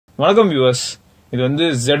வணக்கம் வியூவர்ஸ், இது வந்து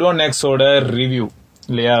Z1x ஓட ரிவ்யூ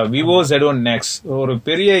இல்லையா? Vivo Z1x ஒரு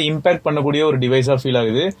பெரிய இம்பாக்ட் பண்ணக்கூடிய ஒரு டிவைஸா ஃபீல்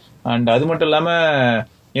ஆகுது. அண்ட் அது மட்டும் இல்லாம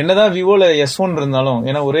என்னதான் விவோல S1 இருந்தாலும்,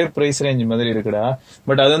 ஏன்னா ஒரே பிரைஸ் ரேஞ்ச் மாதிரி இருக்குடா,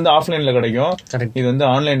 பட் அது வந்து ஆஃப்லைன்ல கிடைக்கும். இது வந்து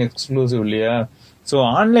ஆன்லைன் எக்ஸ்க்ளூசிவ் இல்லையா? சோ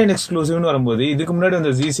ஆன்லைன் எக்ஸ்க்ளூசிவ்னு வரும்போது இதுக்கு முன்னாடி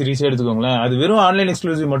அந்த Z சீரிஸே எடுத்துக்கோங்களேன், அது வெறும் ஆன்லைன்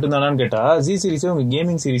எக்ஸ்க்ளூசிவ் மட்டும் தானான்னு கேட்டா Z சீரிஸே உங்க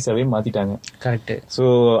கேமிங் சீரிஸாவே மாத்திட்டாங்க. கரெக்ட். சோ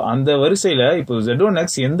அந்த வரிசையில இப்போ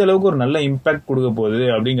Z1x எந்த அளவுக்கு ஒரு நல்ல இம்பாக்ட் கொடுக்க போகுது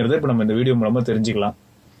அப்படிங்கறத இப்ப நம்ம இந்த வீடியோ மூலமா தெரிஞ்சுக்கலாம்.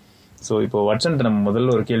 சோ இப்போ வாட்சன்ட்ட நம்ம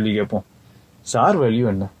முதல்ல ஒரு கேள்வி கேட்போம். சார் வேல்யூ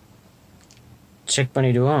என்ன செக்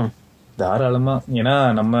பண்ணிடுவோம் தாராளமா. ஏன்னா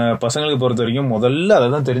நம்ம பசங்களுக்கு பொறுத்த வரைக்கும் முதல்ல அதை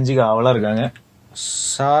தான் தெரிஞ்சுக்க ஆவலா இருக்காங்க.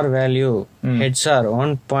 Sir value HR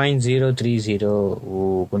 1.030. ஓ,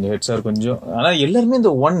 கொஞ்சம் ஹெச்ஆர் கொஞ்சம், ஆனா எல்லாருமே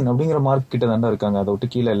இந்த 1 அப்படிங்கிற மார்க் கிட்ட தாண்டா இருக்காங்க, அதை விட்டு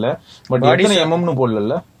கீழே இல்ல. பட் எத்தனை எம்எம்னு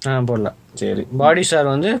போடல. போடலாம். சரி, பாடி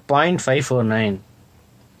சார் வந்து 0.549.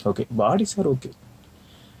 ஓகே, பாடி சார் ஓகே,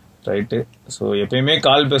 ரைட்டு. ஸோ எப்பயுமே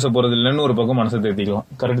கால் பேச போறது இல்லைன்னு ஒரு பக்கம் மனசை தேர்த்திக்கலாம்.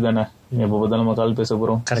 கரெக்ட் தானே? எப்போ பார்த்தாலும் நம்ம கால் பேச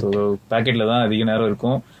போறோம். பேக்கெட்ல தான் அதிக நேரம்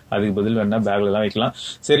இருக்கும், அதுக்கு பதில் வேணா பேக்ல தான் வைக்கலாம்.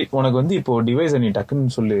 சரி, உனக்கு வந்து இப்போ டிவைஸ் நீ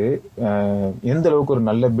டக்குன்னு சொல்லு, எந்த அளவுக்கு ஒரு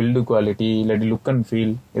நல்ல பில்டு குவாலிட்டி இல்லாட்டி லுக் அண்ட்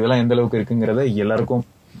ஃபீல் இதெல்லாம் எந்த அளவுக்கு இருக்குங்கிறத எல்லாருக்கும்.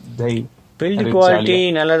 பில்டு குவாலிட்டி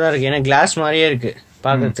நல்லதா இருக்கு, ஏன்னா கிளாஸ் மாதிரியே இருக்கு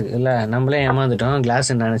பாக்கிறதுக்கு. இல்ல நம்மளே ஏமாந்துட்டோம்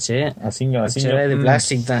கிளாஸ் நினைச்சு. அசிங்கம், இது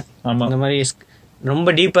பிளாஸ்டிக் தான். இந்த மாதிரி ரொம்ப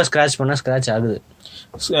டீப்பா ஸ்கிராச் பண்ணா ஸ்கிராச் ஆகுது.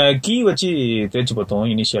 கீ வச்சு தேய்ச்சி பார்த்தோம்.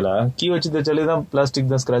 இனிஷியலா கீ வச்சு தேய்ச்சாலே தான்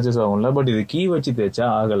பிளாஸ்டிக் தான் ஸ்கிராச்சஸ் ஆகும்ல, பட் இது கீ வச்சு தேய்ச்சா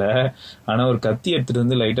ஆகல. ஆனா ஒரு கத்தி எடுத்துட்டு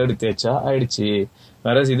வந்து லைட்டா தேய்ச்சா ஆயிடுச்சு.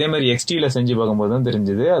 வேற இதே மாதிரி எக்ஸ்டில செஞ்சு பார்க்கும்போது தான்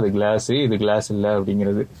தெரிஞ்சது அது கிளாஸ், இது கிளாஸ் இல்ல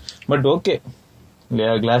அப்படிங்கிறது. பட் ஓகே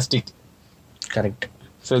இல்லையா, கிளாஸ்டிக். கரெக்ட்.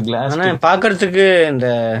 சோ கிளாஸ் பாக்குறதுக்கு இந்த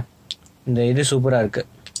இந்த இது சூப்பரா இருக்கு,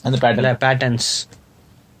 அந்த பேட்டர்ன்ஸ்.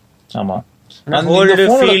 ஆமா, இந்த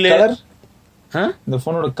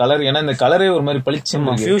போனோட கலர், ஏன்னா இந்த கலரே ஒரு மாதிரி பளிச்சு.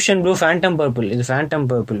 Fusion blue, Phantom purple. இது ஃபேண்டம்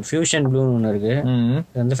பர்பிள், ஃபியூஷன் ப்ளூ ஒன்னு இருக்கு.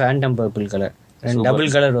 இது வந்து ஃபேண்டம் பர்பிள் கலர். ரெண்டு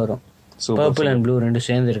டபுள் கலர் வரும், பர்பிள் அண்ட் ப்ளூ ரெண்டு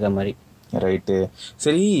சேர்ந்து இருக்க மாதிரி. ரைட்டு.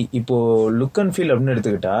 சரி, இப்போ லுக் அண்ட் ஃபீல் அப்படின்னு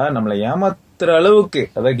எடுத்துக்கிட்டா நம்மள ஏமாத்துற அளவுக்கு,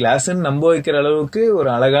 அதாவது கிளாஸ்ன்னு நம்ப வைக்கிற அளவுக்கு ஒரு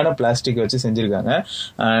அழகான பிளாஸ்டிக் வச்சு செஞ்சிருக்காங்க.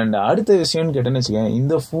 அண்ட் அடுத்த விஷயம்னு கேட்டேன்னு வச்சுக்கேன்,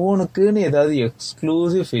 இந்த போனுக்குன்னு ஏதாவது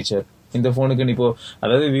எக்ஸ்க்ளூசிவ் ஃபீச்சர் இந்த போனுக்கு இப்போ,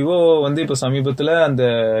 அதாவது விவோ வந்து இப்போ சமீபத்துல அந்த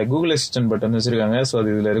கூகுள் அசிஸ்டன்ட் பட்டன் வச்சிருக்காங்க. சோ அது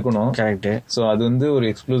இதுல இருக்கணும். கரெக்ட். சோ அது வந்து ஒரு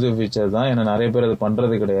எக்ஸ்க்ளூசிவ் ஃபீச்சர் தான், ஏன்னா நிறைய பேர் அது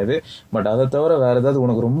பண்றது கிடையாது. பட் அதை தவிர வேற ஏதாவது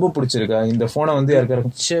உனக்கு ரொம்ப பிடிச்சிருக்கா இந்த போனை வந்து?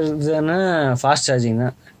 யாருக்காருன்னா ஃபாஸ்ட் சார்ஜிங்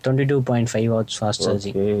தான். 22.5 watts fast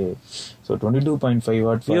charging. So 22.5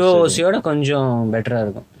 what Vivo ஓசியோட கொஞ்சம் பெட்டரா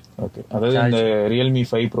இருக்கும். ஓகே, அதாவது இந்த Realme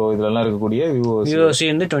 5 Pro இதெல்லாம் இருக்கக்கூடிய Vivo C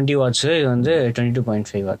வந்து 20 வாட்ஸ், இது வந்து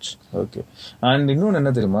 22.5 வாட்ஸ். ஓகே. அண்ட் இன்னொன்னு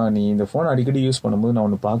என்ன தெரியுமா, நீ இந்த போன் அடிக்கடி யூஸ் பண்ணும்போது நான்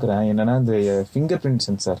ஒன்னு பாக்குறேன், என்னன்னா இந்த ஃபிங்கர் பிரிண்ட்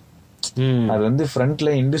சென்சார். அது வந்து ஃப்ரண்ட்ல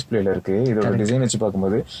இன்டிஸ்பிளேல இருக்கு, இதோட டிசைன் வச்சு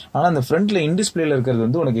பார்க்கும்போது. ஆனா அந்த ஃப்ரண்ட்ல இன்டிஸ்பிளேல இருக்கிறது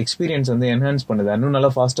வந்து உனக்கு எக்ஸ்பீரியன்ஸ் வந்து என்ஹான்ஸ் பண்ணுது, இன்னும் நல்லா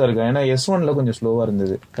ஃபாஸ்டா இருக்கு. ஏன்னா S1ல கொஞ்சம் ஸ்லோவா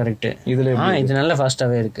இருந்தது. கரெக்ட். இதுல இது நல்லா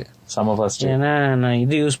ஃபாஸ்டாவே இருக்கு, செம ஃபாஸ்ட். ஏன்னா நான்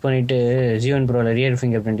இது யூஸ் பண்ணிட்டு Z1 Proல real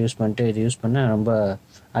finger print use பண்ணிட்டு இது யூஸ் பண்ண ரொம்ப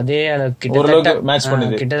அதே அளவுக்கு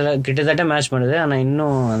கிட்டத்தட்ட மேட்ச் பண்ணுது. ஆனா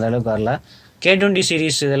இன்னும் அந்த அளவுக்கு வரல. K20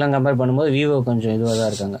 சீரிஸ் இதெல்லாம் கம்பேர் பண்ணும்போது விவோ கொஞ்சம் இதுவா தான்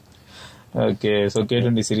இருக்காங்க. Okay, so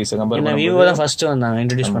K20 series compare பண்ணும்போது விவோ தான் ஃபர்ஸ்ட் வந்தாங்க,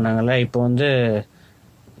 இன்ட்ரோ듀ஸ் பண்ணாங்கல்ல. இப்போ வந்து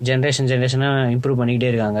ஜெனரேஷனா இம்ப்ரூவ்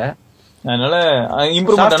பண்ணிக்கிட்டே இருக்காங்க. அதனால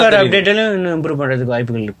சாஃப்ட்வேர் அப்டேட்ல இன்னும் இம்ப்ரூவ் பண்றதுக்கு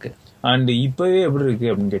வாய்ப்புகள் இருக்கு. அண்ட் இப்பவே எப்படி இருக்கு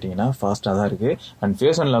அப்படின்னு கேட்டீங்கன்னா ஃபாஸ்டா தான் இருக்கு. அண்ட்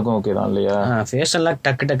ஃபேஸ் அன்லாக்கும் ஓகே தான் இல்லையா? ஃபேஸ் அன்லாக்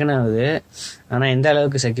டக்குன்னு ஆகுது, ஆனா எந்த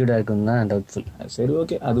அளவுக்கு செக்யூர்டா இருக்குன்னு தான் டவுட்ஃபுல். சரி,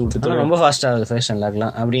 ஓகே, அது விட்டு ரொம்ப ஃபாஸ்ட் ஆகுது ஃபேஸ்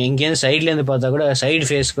அன்லாக்லாம். அப்படி எங்கேயும் சைட்ல இருந்து பார்த்தா கூட சைடு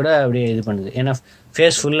ஃபேஸ் கூட அப்படியே இது பண்ணுது, ஏன்னா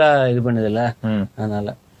ஃபேஸ் ஃபுல்லா இது பண்ணுதுல்ல,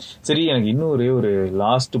 அதனால. சரி, எனக்கு இன்னும் ஒரே ஒரு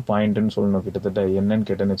லாஸ்ட் பாயிண்ட்னு சொல்லணும். கிட்டத்தட்ட என்னன்னு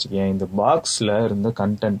கேட்டேன்னு வச்சுக்கேன், இந்த பாக்ஸ்ல இருந்த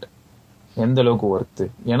கண்டென்ட் எந்த அளவுக்கு ஒர்த்து.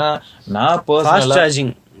 ஏன்னா நான் ஃபாஸ்ட்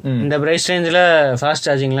சார்ஜிங் இந்த பிரைஸ் ரேஞ்சில் ஃபாஸ்ட்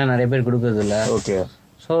சார்ஜிங்லாம் நிறைய பேர் கொடுக்குறது இல்லை. Okay.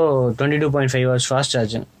 So 22.5 hours fast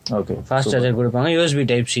charging. Okay, fast charger கொடுப்பாங்க. USB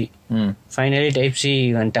type C, finally type C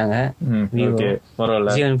வந்துட்டாங்க. ஓகே,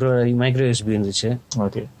 பரவாயில்ல. Z1 Pro மைக்ரோ USB இருந்துச்சு.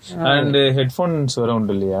 ஓகே. அண்ட் ஹெட்ஃபோன்ஸ் வர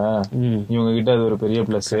உண்டு இல்லையா இவங்க கிட்ட, அது ஒரு பெரிய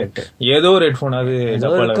பிளஸ். ஏதோ ஒரு ஹெட்ஃபோன் அது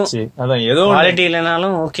ஜப்பால வச்சு, அதான் ஏதோ குவாலிட்டி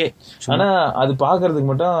இல்லைனாலும் ஓகே, ஆனா அது பாக்குறதுக்கு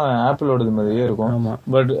மட்டும் ஆப்பிளோடது மாதிரியே இருக்கும்.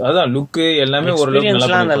 பட் அதான் லுக் எல்லாமே ஓரளவுக்கு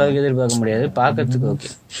நல்லா, அந்த அளவுக்கு எதிர்பார்க்க முடியாது, பாக்கிறதுக்கு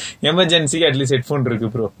ஓகே. எமர்ஜென்சிக்கு அட்லீஸ்ட் ஹெட்ஃபோன்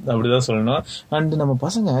இருக்கு ப்ரோ, அப்படிதான் சொல்லணும். அண்ட் நம்ம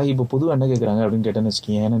பசங்க இப்ப பொதுவா என்ன கேக்குறாங்க அப்படின்னு கேட்டேன்னு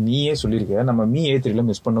வச்சுக்கேன், ஏன்னா நீயே சொல்லிருக்க, நம்ம Mi A3ல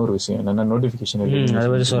மிஸ் பண்ண ஒரு விஷயம் என்னன்னா நோட்டிபிகேஷன். அதை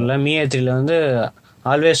பத்தி சொல்ல, Mi A3ல வந்து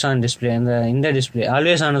ஆல்வேஸ் ஆன் டிஸ்பிளே, இந்த டிஸ்பிளே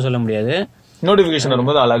ஆல்வேஸ் ஆன் சொல்ல முடியாது, நோட்டிபிகேஷன்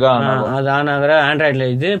வரும்போது அழகா அது ஆன் ஆகிற ஆண்ட்ராய்ட்ல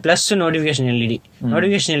இது plus notification LED.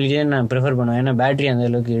 Notification LED நான் ப்ரிஃபர் பண்ணுவேன், ஏன்னா பேட்டரி அந்த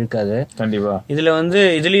அளவுக்கு இருக்காது. கண்டிப்பா. இதுல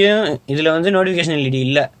வந்து நோட்டிபிகேஷன் எல்இடி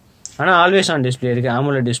இல்ல, ஆனா ஆல்வேஸ் ஆன் டிஸ்பிளே இருக்கு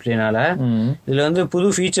AMOLED டிஸ்பிளேனால. இதுல வந்து புது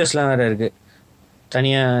ஃபீச்சர்ஸ்லாம் வேற இருக்கு,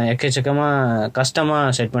 தனியா எக்கச்சக்கமா கஸ்டமா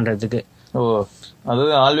செட் பண்றதுக்கு. ஓ,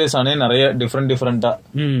 அதாவது ஆல்வேஸ் ஆனே நிறைய டிஃப்ரெண்டா.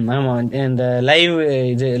 ஆமா, இந்த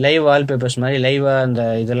லைவ் வால்பேப்பர்ஸ் மாதிரி லைவா அந்த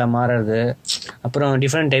இதெல்லாம் மாறுறது. அப்புறம்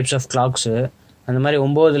டிஃப்ரெண்ட் டைப்ஸ் ஆஃப் கிளாக்ஸ், அந்த மாதிரி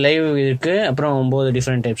 9 லைவ் இருக்கு. அப்புறம் 9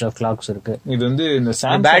 டிஃப்ரெண்ட் டைப்ஸ் ஆஃப் கிளாக்ஸ் இருக்கு. இது வந்து இந்த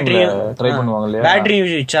பேட்டரி ட்ரை பண்ணுவாங்க இல்லையா, பேட்டரி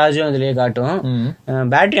சார்ஜும் இதுலயே காட்டும்.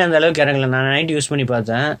 பேட்டரி அந்த அளவுக்கு இறங்கல, நான் நைட் யூஸ் பண்ணி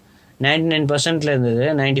பார்த்தேன். 99%ல இருந்தது,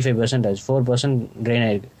 95% ஆச்சு. 4% ட்ரெயின்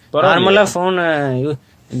ஆயிருக்கு. நார்மலா போன்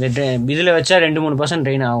இந்த இதுல வச்சா 2-3%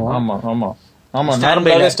 ட்ரெயின் ஆகும். ஆமா ஆமா ஆமா, ஸ்டாண்ட்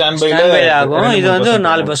பை ஆகும். இது வந்து ஒரு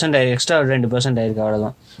 4% ஆயிருக்கு, எக்ஸ்ட்ரா 2% ஆயிருக்கு,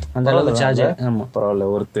 அவ்வளவுதான். அந்த அளவுக்கு சார்ஜ். ஆமா, பரவாயில்ல,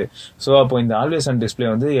 ஒர்த்து. சோ அப்போ இந்த ஆல்வேஸ் ஆன் டிஸ்பிளே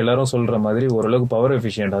வந்து எல்லாரும் சொல்ற மாதிரி ஓரளவுக்கு பவர்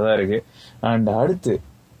எஃபிஷியன்டா தான் இருக்கு. அண்ட் அடுத்து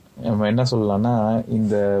நம்ம என்ன சொல்லலாம்னா,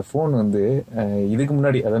 இந்த போன் வந்து இதுக்கு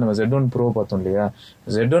முன்னாடி அதாவது நம்ம Z1 Pro பார்த்தோம் இல்லையா,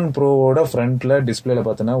 Z1 Proவோட ஃப்ரண்ட்ல டிஸ்பிளேல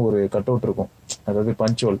பார்த்தோன்னா ஒரு கட் அவுட் இருக்கும், அதாவது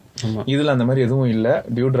பஞ்ச் ஹோல். இதுல அந்த மாதிரி எதுவும் இல்ல,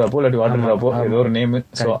 டியூ டிராப்போ இல்லாட்டி வாட்டர் டிராப்போ ஏதோ ஒரு நேம்.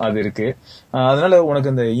 சோ அது இருக்கு. அதனால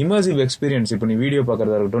உனக்கு இந்த இமர்சிவ் எக்ஸ்பீரியன்ஸ், இப்போ நீ வீடியோ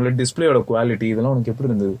பாக்குறதா இருக்கட்டும் இல்ல டிஸ்பிளேயோட குவாலிட்டி, இதெல்லாம் உனக்கு எப்படி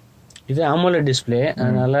இருந்தது? இது AMOLED டிஸ்பிளே,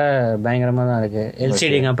 அதனால பயங்கரமா தான் இருக்கு.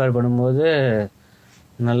 LCD கம்பேர் பண்ணும்போது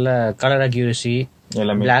நல்ல கலர் அக்யூரசி,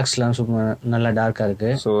 பிளாக்ஸ்லாம் சூப்பர் நல்லா டார்க்கா இருக்கு.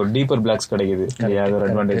 சோ டீப்பர் பிளாக்ஸ் கிடைக்குது, அது ஒரு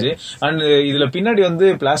அட்வான்டேஜ். அண்ட் இதுல பின்னாடி வந்து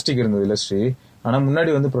பிளாஸ்டிக் இருந்தது இல்ல ஸ்ரீ, ஆனா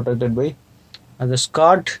முன்னாடி வந்து ப்ரொடெக்டட் பை அது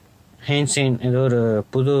ஸ்காட் ஹென்சைன், ஏதோ ஒரு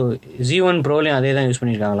புது Z1 Proலயும் அதே தான் use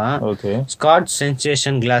பண்ணிருக்காங்களாம். Okay, Scott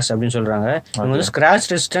sensation class அப்படின்னு சொல்றாங்க. இவங்க வந்து scratch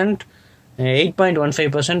resistant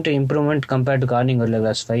 8.15% improvement compared to Corning ஒரு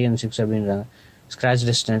கிளாஸ் 5 and 6 அப்படின்றாங்க. ஸ்கிராச்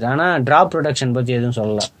ரெசிஸ்டன்ட், ஆனா டிராப் ப்ரொடக்ஷன் பத்தி எதுவும்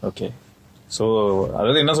சொல்லலாம். ஓகே, சோ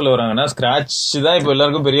அதாவது என்ன சொல்ல வராங்கன்னா, ஸ்கிராட்ச் தான் இப்ப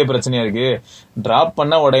எல்லாருக்கும் பெரிய பிரச்சனையா இருக்கு, டிராப்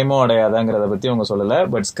பண்ணா உடையுமோ உடையாதாங்கிறத பத்தி அவங்க சொல்லல.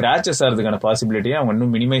 பட் ஸ்கிராச்சஸ் ஆறதுக்கான பாசிபிலிட்டியை அவங்க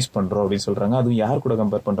இன்னும் மினிமைஸ் பண்றோம் அப்படின்னு சொல்றாங்க. அதுவும் யார் கூட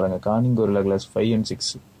கம்பேர் பண்றாங்க? கார்னிங் ஒரு கிளாஸ் 5 and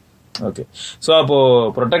 6. ஓகே, சோ அப்போ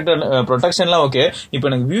ப்ரொடெக்ஷன்லாம் ஓகே. இப்போ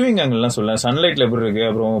எனக்கு வியூவிங் ஆங்கிள்லாம் சொல்ல, சன்லைட்ல எப்படி இருக்கு,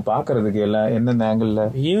 அப்புறம் பாக்குறதுக்கு எல்லாம் எந்தெந்த ஆங்கிள்?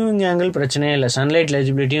 வியூவிங் ஆங்கிள் பிரச்சனையே இல்லை, சன்லைட்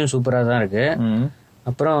லெஜிபிலிட்டியும் சூப்பரா தான் இருக்கு.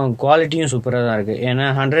 அப்புறம் குவாலிட்டியும் சூப்பராக தான் இருக்கு. ஏன்னா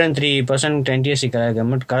 103% NTSC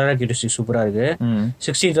கலர் அக்யூரசி சூப்பரா இருக்கு.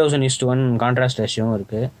 60,000:1 கான்ட்ராஸ்ட் ரேஷியோவும்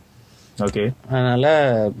இருக்கு. ஓகே, அதனால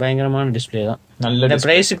பயங்கரமான டிஸ்பிளே தான், நல்ல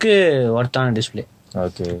பிரைஸுக்கு ஒர்த்தான டிஸ்பிளே.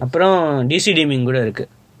 ஓகே, அப்புறம் DC டிமிங் கூட இருக்கு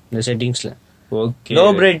இந்த செட்டிங்ஸ்ல. ஓகே, லோ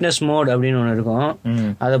பிரைட்னஸ் மோட் அப்படின்னு ஒன்று இருக்கும்.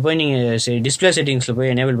 அதை போய் நீங்க டிஸ்பிளே செட்டிங்ஸ்ல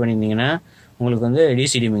போய் எனேபிள் பண்ணிருந்தீங்கன்னா உங்களுக்கு வந்து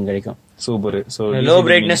DC டிமிங் கிடைக்கும். Super. So low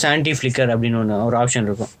brightness anti flicker அப்படின்னு ஒரு ஆப்ஷன்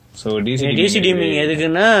இருக்கும். சோ DC டிமிங்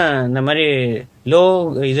எதுக்குன்னா, இந்த மாதிரி லோ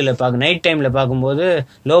இதுல நைட் டைம்ல பார்க்கும்போது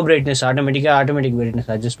low brightness automatic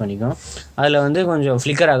brightness adjust பண்ணிக்கும். அதுல வந்து கொஞ்சம்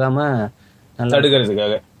ஃபிளிக்கர் ஆகாம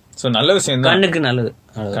தடுக்கிறதுக்காக. சோ நல்ல விஷயம் தான், கண்ணுக்கு நல்லது.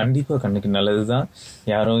 கண்டிப்பா கண்ணுக்கு நல்லதுதான்,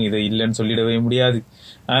 யாரும் இதை இல்லைன்னு சொல்லிடவே முடியாது.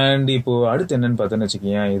 அண்ட் இப்போ அடுத்து என்னன்னு பார்த்தோன்னு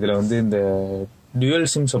வச்சுக்கேன், இதுல வந்து இந்த டியூவல்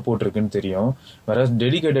சிம் சப்போர்ட் இருக்குன்னு தெரியும், வேற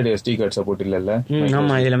டெடிகேட்டட் SD கார்டு சப்போர்ட் இல்லல்ல.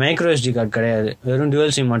 ஆமா, இதுல மைக்ரோ SD கார்டு கிடையாது, வெறும்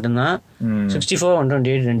டியூவல் சிம் மட்டும்தான். 64,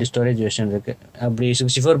 128 2 ஸ்டோரேஜ் வெர்ஷன் இருக்கு. அப்படி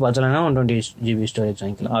 64 பார்த்தலன்னா 128 GB ஸ்டோரேஜ்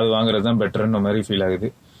வாங்கிக்கலாம். அது வாங்குறது தான் பெட்டர்ன்ற மாதிரி ஃபீல் ஆகுது.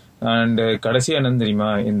 அண்ட் கடைசியா என்னன்னு தெரியுமா,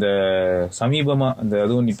 இந்த சமீபமா இந்த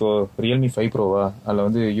அதுவும் இப்போ Realme 5 Proவா அதுல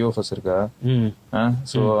வந்து UFS இருக்கா?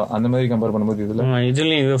 சோ அந்த மாதிரி கம்பேர் பண்ணும்போது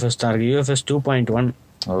இதுலயும் UFS தான் இருக்கு. UFS 2.1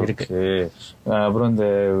 இருக்கு. அப்புறம் இந்த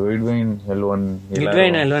விட்வைன்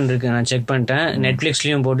L1 இருக்கு, நான் செக் பண்ணிட்டேன்.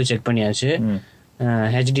 நெட்ஃபிளிக்ஸ்லயும் போட்டு செக் பண்ணியாச்சு.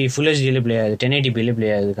 HD ஃபுல் HDல பிளே ஆகுது, 1080p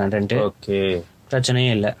பிளே ஆகுது கண்டென்ட். ஓகே,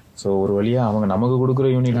 பிரச்சனையே இல்ல. சோ ஒரு வழியா அவங்க நமக்கு கொடுக்குற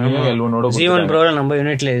யூனிட்லயும் L1ஓட Z1 Proல நம்ம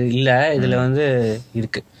யூனிட்ல இல்ல, இதுல வந்து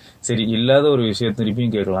இருக்கு. சரி, இல்லாத ஒரு விஷயம்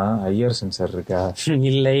திருப்பியும் கேட்கலாம், IR சென்சார் இருக்கா?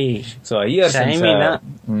 இல்லை. சோ IR சென்சார்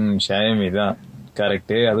Xiaomi தான்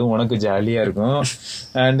கரெக்ட், அதுவும் உனக்கு ஜாலியா இருக்கும்.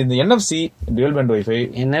 அண்ட் இந்த NFC twelve pant wifi,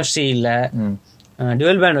 NFC இல்ல,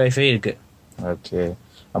 டுவல் பேண்ட் வைஃபை இருக்கு. ஓகே,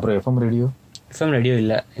 அப்புறம் FM ரேடியோ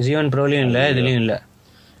இல்ல, Z1 Proலயும் இல்ல, இதுலயும் இல்ல.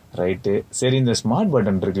 ரைட்டு, சரி. இந்த ஸ்மார்ட்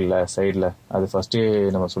பட்டன் இருக்குல்ல சைட்ல, அது ஃபர்ஸ்ட்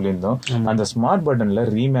நம்ம சொல்லியிருந்தோம். அந்த ஸ்மார்ட் பட்டன்ல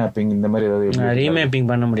ரீமேப்பிங் இந்த மாதிரி ஏதாவது?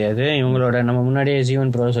 ரீமேப்பிங் பண்ண முடியாது. இவங்களோட நம்ம முன்னாடியே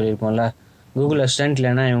Z1 Pro சொல்லியிருப்போம்ல, கூகுள் அசிஸ்டன்ட்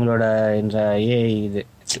இல்லைன்னா இவங்களோட இந்த AI இது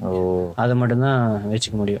அதை மட்டும்தான்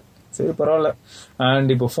வச்சுக்க முடியும். சரி, பரவாயில்ல. அண்ட்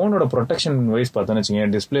இப்போ போனோட ப்ரொடெக்ஷன் வைஸ் பார்த்தோன்னு வச்சுங்க,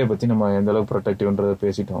 டிஸ்பிளே பத்தி நம்ம எந்த அளவுக்கு ப்ரொடெக்டிவ்ன்றத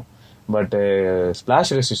பேசிட்டோம். பட்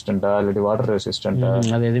ஸ்பிளாஷ் ரெசிஸ்டண்டா இல்லாட்டி வாட்டர் ரெசிஸ்டண்டா?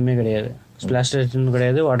 அது எதுவுமே கிடையாது. ஸ்பிளாஷ் ரெசிஸ்டன்ட்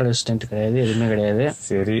கிடையாது, வாட்டர் ரெசிஸ்டன்ட் கிடையாது, எதுவுமே கிடையாது.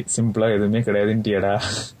 சரி, சிம்பிளா எதுவுமே கிடையாதுன்ட்டியடா.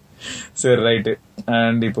 சரி, ரைட்டு.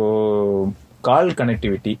 அண்ட் இப்போ கால்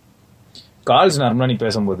கனெக்டிவிட்டி கால்ஸ் நார்மலா நீ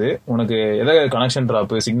பேசும்போது உனக்கு ஏதாவது கனெக்ஷன்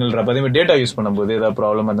டிராப், சிக்னல் டிராப், அதே மாதிரி டேட்டா யூஸ் பண்ணும்போது ஏதாவது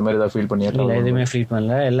ப்ராப்ளம் அந்த மாதிரி ஏதாவது ஃபீல் பண்ணியா? எதுவுமே ஃபீல்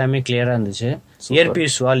பண்ணல, எல்லாமே கிளியரா இருந்துச்சு.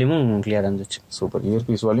 இயர்பீஸ் வால்யூமும் கிளியரா இருந்துச்சு. சூப்பர்.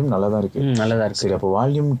 இயர்பீஸ் வால்யூம் நல்லா தான் இருக்கு. நல்லா தான் இருக்கு. சரி, அப்போ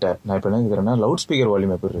வால்யூம் நான் இப்ப என்ன கேக்குறேன்னா லவுட் ஸ்பீக்கர்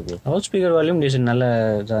வால்யூம் எப்படி இருக்கு? லவுட் ஸ்பீக்கர் வால்யூம் டீசன்ட் நல்லா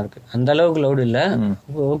தான் இருக்கு. அந்த அளவுக்கு லவுட் இல்ல,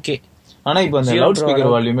 ஓகே. ஆனா இப்ப அந்த லவுட் ஸ்பீக்கர்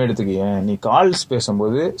வால்யூமே எடுத்துக்கிய, நீ கால்ஸ்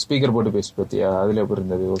பேசும்போது ஸ்பீக்கர் போட்டு பேசி பத்தியா, அதுல எப்படி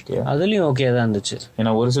இருந்தது? ஓகே, அதுலயும் ஓகே தான் இருந்துச்சு.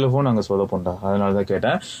 ஏன்னா ஒரு சில போன் அங்க சொதப்போண்டா, அதனாலதான்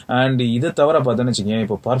கேட்டேன். அண்ட் இதை தவிர பார்த்தோன்னு வச்சுக்கேன்,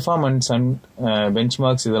 இப்போ பர்ஃபார்மன்ஸ் அண்ட் பெஞ்ச்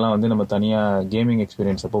மார்க்ஸ் இதெல்லாம் வந்து நம்ம தனியா கேமிங்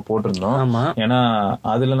எக்ஸ்பீரியன்ஸ் அப்போ போட்டிருந்தோம். ஏன்னா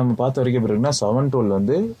அதுல நம்ம பார்த்த வரைக்கும் இருக்குன்னா 712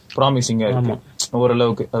 வந்து ப்ராமிசிங்கா இருக்கு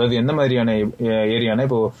ஓரளவுக்கு. அதாவது எந்த மாதிரியான ஏரியானா,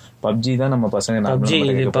 இப்போ பப்ஜி தான் நம்ம பசங்க,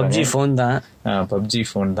 பப்ஜி போன் தான், பப்ஜி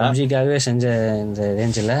போன் தான் பப்ஜிக்காகவே செஞ்ச இந்த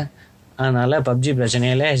ரேஞ்சில். அதனால பப்ஜி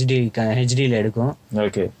பிரச்சனையில ஹெச்டியில் எடுக்கும்.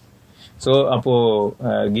 ஓகே. ஸோ அப்போ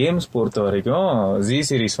கேம்ஸ் பொறுத்த வரைக்கும் ஜி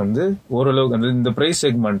சீரிஸ் வந்து ஓரளவுக்கு வந்து இந்த பிரைஸ்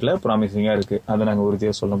செக்மெண்ட்ல ப்ராமிசிங்கா இருக்கு, அதை நாங்கள்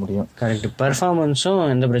உறுதியாக சொல்ல முடியும். கரெக்ட். பெர்ஃபார்மன்ஸும்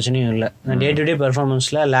எந்த பிரச்சனையும் இல்லை. டே டு டே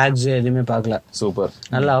பெர்ஃபார்மன்ஸ்ல லேக்ஸ் எதுவுமே பார்க்கல. சூப்பர்.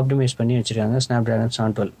 நல்லா ஆப்டிமைஸ் பண்ணி வச்சிருக்காங்க ஸ்னாப் டிராகன்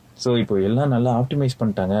 712. ஸோ இப்போ எல்லாம் நல்லா ஆப்டிமைஸ்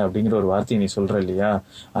பண்ணிட்டாங்க அப்படிங்கிற ஒரு வார்த்தையை நீ சொல்ற இல்லையா,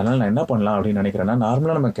 அதனால நான் என்ன பண்ணலாம் அப்படின்னு நினைக்கிறேன்னா,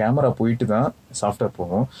 நார்மலா நம்ம கேமரா போயிட்டு தான் சாஃப்ட்வேர்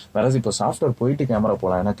போகும். வேற இப்போ சாஃப்ட்வேர் போயிட்டு கேமரா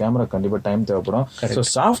போகலாம், ஏன்னா கேமரா கண்டிப்பா டைம் தேவைப்படும். ஸோ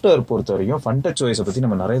சாஃப்ட்வேர் பொறுத்த வரைக்கும் ஃப்ரண்ட் டச் ஓஎஸ் பத்தி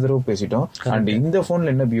நம்ம நிறைய தடவை பேசிட்டோம். அண்ட் இந்த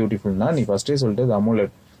போன்ல என்ன பியூட்டிஃபுல்னா, நீ ஃபர்ஸ்டே சொல்லிட்டு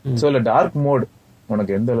அமோலெட். ஸோ இல்ல டார்க் மோட்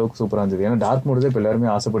உனக்கு எந்த அளவுக்கு சூப்பரா இருந்தது? ஏன்னா டார்க் மோட் தான் இப்ப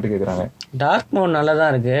எல்லாருமே ஆசைப்பட்டு கேக்குறாங்க. டார்க் மோட் நல்லா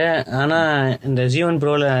தான் இருக்கு, ஆனா இந்த Z1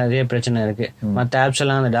 Proல அதே பிரச்சனை இருக்கு. மற்ற ஆப்ஸ்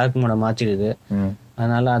எல்லாம் அந்த டார்க் மோட மாத்திடுது.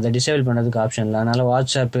 அதனால அதை டிசேபிள் பண்றதுக்கு ஆப்ஷன் இல்லை. அதனால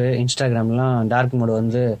வாட்ஸ்அப், இன்ஸ்டாகிராம்லாம் டார்க் மோட்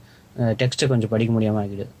வந்து டெக்ஸ்ட் கொஞ்சம் படிக்க முடியாம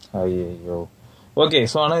ஆகிடுது. ஐயோ. ஓகே.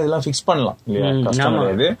 ஸோ ஆனால் இதெல்லாம் ஃபிக்ஸ் பண்ணலாம் இல்லையா, கஷ்டம்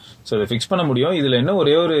கிடையாது. ஸோ இதை ஃபிக்ஸ் பண்ண முடியும். இதுல என்ன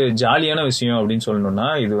ஒரே ஒரு ஜாலியான விஷயம் அப்படின்னு சொல்லணும்னா,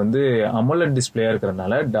 இது வந்து அமோலெட் டிஸ்பிளேயா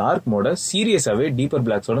இருக்கிறதுனால டார்க் மோட சீரியஸாவே டீப்பர்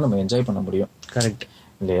பிளாக்ஸோட நம்ம என்ஜாய் பண்ண முடியும். கரெக்ட்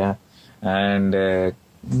இல்லையா? அண்ட்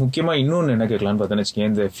முக்கியமா இன்னொன்னு என்ன கேட்கலான்னு பார்த்தோன்னு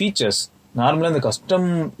வச்சுக்கேன், இந்த ஃபீச்சர்ஸ் நார்மலா இந்த கஸ்டம்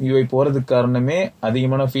யூஐ போறதுக்கு காரணமே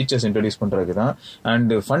அதிகமான ஃபீச்சர்ஸ் இன்ட்ரோடியூஸ் பண்றதுக்கு தான்.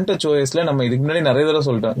 அண்ட் ஃப்ரண்ட் டச் ஓஎஸ்ல நம்ம இதுக்கு முன்னாடி நிறைய தடவை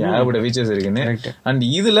சொல்லிட்டோம் ஏகப்பட்ட ஃபீச்சர்ஸ் இருக்குன்னு. அண்ட்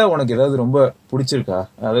இதுல உனக்கு ஏதாவது ரொம்ப பிடிச்சிருக்கா?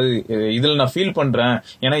 அதாவது இதுல நான் ஃபீல் பண்றேன்,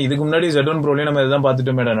 ஏன்னா இதுக்கு முன்னாடி Z1 Proலயே நம்ம இதான்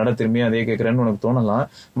பார்த்துட்டோம், நட திரும்பி அதே கேட்கறேன்னு உனக்கு தோணலாம்.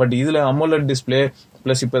 பட் இதுல அமோலெட் டிஸ்பிளே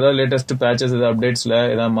பிளஸ் இப்ப ஏதாவது லேட்டஸ்ட் பேச்சஸ் ஏதாவது அப்டேட்ஸ்ல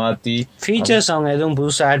ஏதாவது மாத்தி ஃபீச்சர்ஸ் அவங்க எதுவும்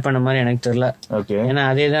புதுசா ஆட் பண்ண மாதிரி எனக்கு தெரியல. ஓகே. ஏன்னா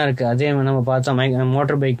அதே தான் இருக்கு. அதே நம்ம பார்த்தா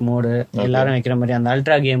மோட்டர் பைக் மோடு எல்லாரும் வைக்கிற மாதிரி அந்த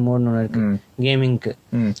அல்ட்ரா கேம் மோட்னு ஒன்று இருக்கு கேமிங்க்கு.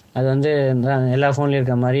 அது வந்து எல்லா போன்லயும்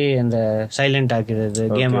இருக்க மாதிரி அந்த சைலண்ட் ஆக்கிறது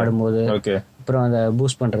கேம் ஆடும்போது, அப்புறம் அதை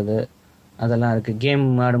பூஸ்ட் பண்றது அதெல்லாம் இருக்கு. கேம்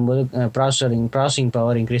ஆடும்போது ப்ராசஸிங்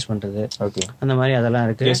பவர் இன்க்ரீஸ் பண்றது, அந்த மாதிரி அதெல்லாம்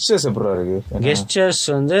இருக்கு. கெஸ்டர்ஸ்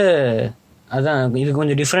வந்து அதான் இது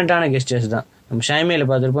கொஞ்சம் டிஃப்ரெண்டான கெஸ்டர்ஸ் தான். நம்ம ஷாமியில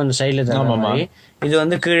பார்த்திருப்போம் அந்த சைடுல தர மாதிரி, இது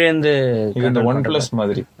வந்து கீழே இருந்து OnePlus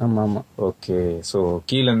மாதிரி. ஆமா ஆமா. ஓகே. சோ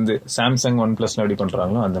கீழ இருந்து சாம்சங் OnePlus எப்படி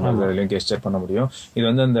பண்றாங்களோ அந்த மாதிரி அதுலயும் கெஸ்டர் பண்ண முடியும். இது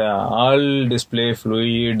வந்து அந்த ஆல் டிஸ்பிளே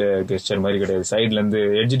ஃப்ளூயிட் கெஸ்டர் மாதிரி கிடையாது, சைட்ல இருந்து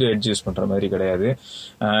எட்ஜ் டு எட்ஜ் யூஸ் பண்ற மாதிரி கிடையாது.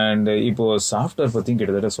 அண்ட் இப்போ சாஃப்ட்வேர் பத்தியும்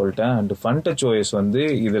கிட்டத்தட்ட சொல்லிட்டேன். அண்ட் ஃப்ரண்ட் டச் ஓஎஸ் வந்து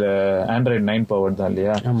இதுல Android 9 பவர் தான்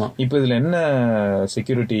இல்லையா? இப்போ இதுல என்ன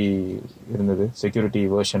செக்யூரிட்டி இருந்தது? செக்யூரிட்டி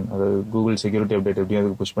வெர்ஷன், அதாவது கூகுள் செக்யூரிட்டி அப்டேட் எப்படியும்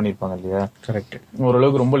அதுக்கு புஷ் பண்ணிருப்பாங்க இல்லையா? கரெக்ட்.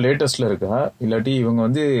 ஓரளவுக்கு ரொம்ப லேட்டஸ்ட்ல இருக்கா, இல்லாட்டி இவங்க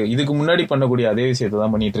வந்து இதுக்கு முன்னாடி பண்ணக்கூடிய அதே விஷயத்தை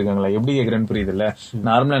தான் பண்ணிட்டு இருக்காங்களா? எப்படி கேக்குறேன்னு புரியுது இல்ல?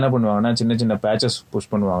 நார்மலா என்ன பண்ணுவாங்கன்னா சின்ன சின்ன பேச்சஸ் புஷ்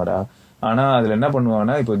பண்ணுவாங்கடா. ஆனா அதுல என்ன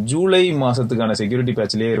பண்ணுவாங்கன்னா, இப்போ ஜூலை மாசத்துக்கான செக்யூரிட்டி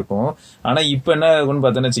பேட்ச்லயே இருக்கும். ஆனா இப்ப என்ன இருக்கும்னு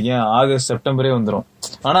பார்த்தோன்னு வச்சுக்கேன், ஆகஸ்ட் செப்டம்பரே வந்துடும்.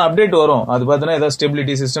 ஆனா அப்டேட் வரும், அது பார்த்தோன்னா ஏதாவது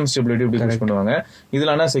ஸ்டெபிலிட்டி, சிஸ்டம் ஸ்டெபிலிட்டி இப்படி புஷ் பண்ணுவாங்க.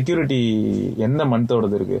 இதுல ஆனா செக்யூரிட்டி எந்த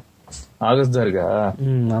மந்தோடது இருக்கு? ஆகஸ்ட் தான் இருக்கா?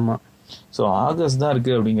 ஆமா. சோ ஆகஸ்ட் தான்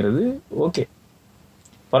இருக்கு அப்படிங்கிறது ஓகே,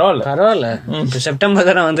 பரவாயில்ல. இப்ப செப்டம்பர்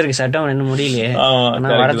தானே வந்திருக்கு, செப்டம்பர் இன்னும் முடியலையே,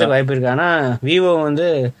 ஆனா வரதுக்கு வாய்ப்பு இருக்கு. ஆனா விவோ வந்து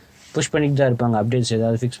புஷ் பண்ணிட்டு தான் இருப்பாங்க, அப்டேட்ஸ்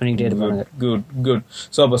ஏதாவது ஃபிக்ஸ் பண்ணிட்டே இருப்பாங்க. குட்.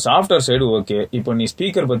 சோ அப்ப சாஃப்ட்வேர் சைடு ஓகே. இப்போ நீ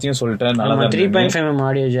ஸ்பீக்கர் பத்தியும் சொல்லிட்ட, நல்லா 3.5mm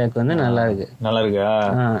ஆடியோ ஜாக் வந்து நல்லா இருக்கு. நல்லா இருக்கா?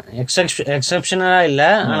 எக்ஸெப்ஷனலா இல்ல,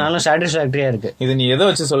 ஆனாலும் சாட்டிஸ்ஃபேக்டரியா இருக்கு. இது நீ எதை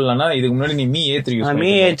வச்சு சொல்லலாம்னா, இதுக்கு முன்னாடி நீ Mi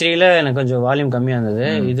A3 எனக்கு கொஞ்சம் வால்யூம் கம்மியா இருந்தது.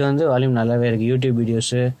 இது வந்து வால்யூம் நல்லாவே இருக்கு. யூடியூப்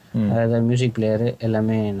வீடியோஸ், அதாவது மியூசிக் பிளேயர்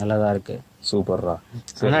எல்லாமே நல்லாதான் இருக்கு. சூப்பர்ரா.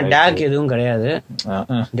 ஆனா டேக் எதுவும் கிடையாது,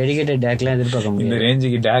 டெடிகேட்டட் டேக்லாம் எதிர்பார்க்க முடியாது. இந்த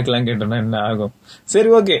ரேஞ்சுக்கு டேக்லாம் கேட்டோம்னா என்ன ஆகும்? சரி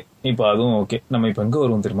ஓகே, இப்போ அதுவும் ஓகே. நம்ம இப்ப எங்க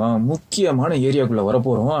வருவோம் தெரியுமா? முக்கியமான ஏரியாக்குள்ள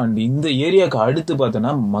வரப்போறோம். அண்ட் இந்த ஏரியாவுக்கு அடுத்து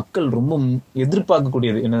பார்த்தோன்னா மக்கள் ரொம்ப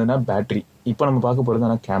எதிர்பார்க்கக்கூடியது என்னதுன்னா பேட்டரி. இப்ப நம்ம பார்க்க போறது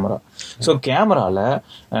ஆனா கேமரா. சோ கேமரால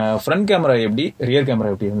ஃப்ரண்ட் கேமரா எப்படி, ரியர்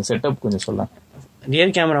கேமரா எப்படி, இந்த செட்டப் கொஞ்சம் சொல்லலாம்.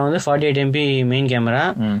 ரியர் கேமரா வந்து 48 MP main camera,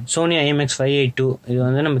 Sony IMX 582. இது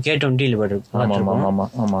வந்து நம்ம K20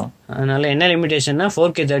 பார்த்துருக்கோம். அதனால என்ன லிமிடேஷன்னா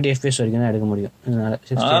 4K 30 FPS வரைக்கும் தான் எடுக்க முடியும். அதனால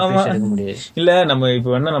 60 FPS எடுக்க முடியாது. இல்ல நம்ம இப்போ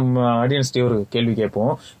வேணா நம்ம ஆடியன்ஸ்டே ஒரு கேள்வி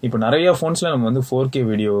கேட்போம். இப்போ நிறைய போன்ஸ்ல நம்ம வந்து 4K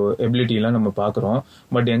வீடியோ எபிலிட்டி எல்லாம் நம்ம பாக்குறோம்.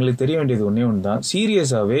 பட் எங்களுக்கு தெரிய வேண்டியது ஒன்னே ஒண்ணுதான்,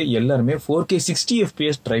 சீரியஸாவே எல்லாருமே 4K 60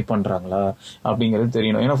 FPS ட்ரை பண்றாங்களா அப்படிங்கறது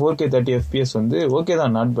தெரியணும். ஏன்னா 4K 30 FPS வந்து ஓகே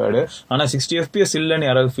தான், நாட் பேடு. ஆனா 60 FPS இல்லன்னு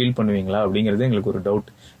யாராவது ஃபீல் பண்ணுவீங்களா அப்படிங்கறது எங்களுக்கு ஒரு டவுட்.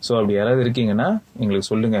 சோ அப்படி யாராவது இருக்கீங்கன்னா எங்களுக்கு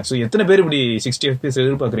சொல்லுங்க. சோ எத்தனை பேர் இப்படி 60 FPS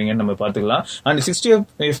எதிர்பார்க்கறீங்கன்னு நம்ம பாத்துக்கலாம். அண்ட் 60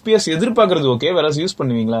 FPS எதிர்பார்க்கறது ஓகே, வேற யூஸ்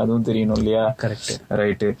பண்ணுவீங்களா அதுவும் தெரியணும் இல்லையா? Correct,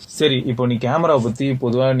 right. சரி, இப்போ நீ கேமராவை பத்தி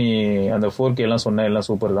பொதுவா நீ அந்த 4K எல்லாம் சொன்ன எல்லாம்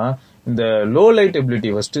சூப்பர் தான். இந்த லோ லைட்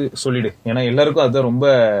எபிலிட்டி ஃபர்ஸ்ட் சொல்லிடு. ஏன்னா எல்லாருக்கும் அதுதான் ரொம்ப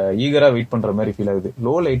ஈகரா வெயிட் பண்ற மாதிரி ஃபீல் ஆகுது.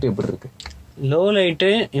 லோ லைட் எப்படி இருக்கு? லோ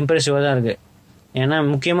லைட்டு இம்ப்ரெசிவா தான் இருக்கு. ஏன்னா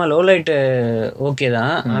முக்கியமா லோ லைட் ஓகே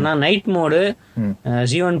தான், ஆனா நைட் மோடு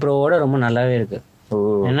Z1 Proவோட ரொம்ப நல்லாவே இருக்கு.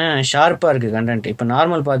 ஏன்னா ஷார்ப்பா இருக்கு கண்டென்ட். இப்போ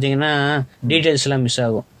நார்மல் பாத்தீங்கன்னா டீடைல்ஸ் எல்லாம் மிஸ்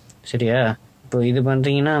ஆகும். சரியா? இப்போ இது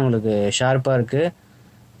பண்றீங்கன்னா உங்களுக்கு ஷார்ப்பா இருக்கு,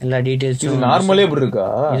 எல்லா டீடைல்ஸும். நார்மலே எப்படி இருக்கா?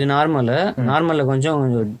 இது நார்மல்ல கொஞ்சம்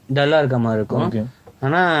டல்லா இருக்க மாதிரி இருக்கும்.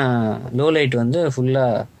 ஆனா லோ லைட் வந்து ஃபுல்லா.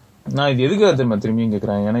 நான் இது எதுக்காக தெரியுமா திரும்பியும்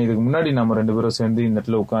கேட்கறேன், ஏன்னா இதுக்கு முன்னாடி நம்ம 2 பேரும் சேர்ந்து இந்த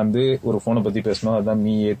இடத்துல உட்காந்து ஒரு போனை பத்தி பேசணும். அதான்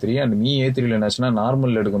Mi A3. அந்த Mi A3ல என்னாச்சுன்னா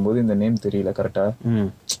நார்மல் எடுக்கும்போது இந்த நேம் தெரியல கரெக்டா.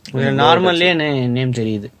 நார்மல்லே நேம்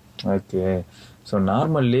தெரியுது. ஓகே. ஸோ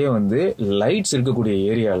நார்மல்லே வந்து லைட்ஸ் இருக்கக்கூடிய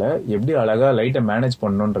ஏரியால எப்படி அழகா லைட்டை மேனேஜ்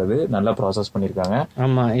பண்ணணும்ன்றது நல்லா ப்ராசஸ் பண்ணிருக்காங்க.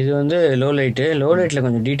 ஆமா, இது வந்து லோ லைட்ல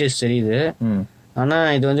கொஞ்சம் டீடைல்ஸ் தெரியுது. ஆனா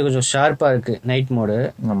இது வந்து கொஞ்சம் ஷார்ப்பா இருக்கு நைட் மோடு.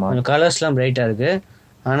 கொஞ்சம் கலர்ஸ் எல்லாம் பிரைட்டா இருக்கு,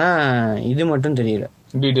 ஆனா இது மட்டும் தெரியல,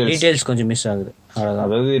 டீடைல்ஸ் கொஞ்சம் மிஸ் ஆகுது.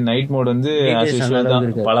 அதாவது நைட் மோட் வந்து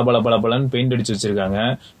பல பெயிண்ட் அடிச்சு வச்சிருக்காங்க.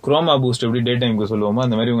 குரோமா பூஸ்ட் எப்படி டே டைம்க்கு சொல்லுவோமோ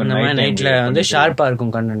அந்த மாதிரி உங்க நைட்ல வந்து ஷார்ப்பா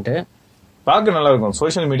இருக்கும் கண்டென்ட். பாக்க நல்லா இருக்கும்.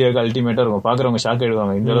 சோஷியல் மீடியாவுக்கு அல்டிமேட்டா இருக்கும். பாக்குறவங்க ஷாக்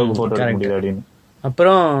ஆயிடுவாங்க, இந்த அளவுக்கு போட்டோ எடுக்க முடியாது அப்படின்னு.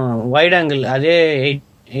 அப்புறம் வைட் ஆங்கிள் அதே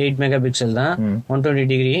 8 மெகா பிக்சல் தான், 120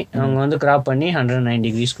 டிகிரி. அவங்க வந்து கிராப் பண்ணி 109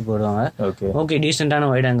 டிகிரிஸ்க்கு போடுவாங்க. ஓகே, டீசென்டான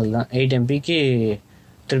வைட் ஆங்கிள் தான். 8 MPக்கு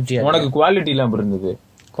திருப்தியா. உனக்கு குவாலிட்டி எல்லாம் இருந்தது?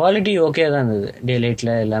 குவாலிட்டி ஓகே தான் இருந்தது, டே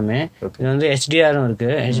லைட்ல எல்லாமே. இது வந்து HDRம்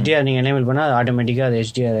இருக்கு. HDR நீங்க எனேபிள் பண்ணா ஆட்டோமேட்டிக்கா அது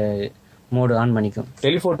HDR மோடு ஆன் பண்ணிக்கும்.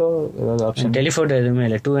 டெலிஃபோட்டோ ஏதாவது ஆப்ஷன்? டெலிஃபோட்டோ எதுவுமே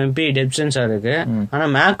இல்லை. 2 MP டெப்த் சென்சார் இருக்கு. ஆனா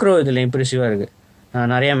மேக்ரோ இதுல இம்ப்ரெசிவா இருக்கு.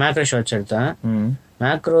 நான் நிறைய மேக்ரோ ஷாட்ஸ் எடுத்தேன்.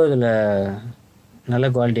 மேக்ரோ இதுல நல்ல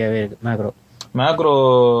குவாலிட்டியாவே இருக்கு. மேக்ரோ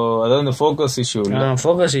அதாவது இந்த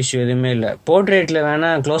ஃபோக்கஸ் இஷ்யூ எதுவுமே இல்ல. போர்ட்ரேட்ல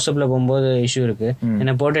வேணா க்ளோஸ் அப்ல போகும்போது இஷ்யூ இருக்கு.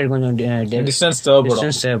 ஏன்னா போர்ட்ரேட் கொஞ்சம்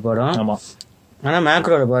டிஸ்டன்ஸ் தேவைப்படும். ஆனா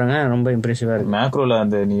மேக்ரோல பாருங்க ரொம்ப இம்ப்ரெசிவா இருக்கு. மேக்ரோல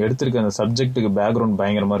அந்த நீ எடுத்திருக்க அந்த சப்ஜெக்ட்டுக்கு பேக்ரவுண்ட்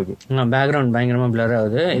பயங்கரமா இருக்கு. பேக்ரவுண்ட் பயங்கரமா பிளர்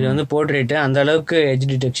ஆகுது. இது வந்து போர்ட்ரேட் அந்த அளவுக்கு எட்ஜ்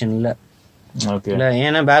டிடெக்ஷன் இல்ல. இல்ல,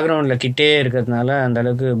 ஏன்னா பேக்ரவுண்ட்ல கிட்டே இருக்கிறதுனால அந்த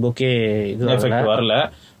அளவுக்கு பொக்கே இது வரல.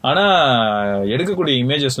 ஆனா எடுக்கக்கூடிய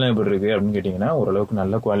இமேஜஸ் எல்லாம் எப்படி இருக்கு அப்படின்னு கேட்டீங்கன்னா ஓரளவுக்கு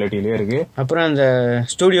நல்ல குவாலிட்டியிலே இருக்கு. அப்புறம் அந்த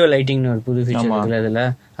ஸ்டுடியோ லைட்டிங்னு ஒரு புது ஃபீச்சர் இருக்குல்ல, அதுல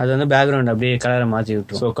அது வந்து பேக்ரவுண்ட் அப்படியே கலரை மாத்தி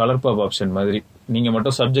விட்டுரும். சோ கலர் பாப் ஆப்ஷன் மாதிரி நீங்க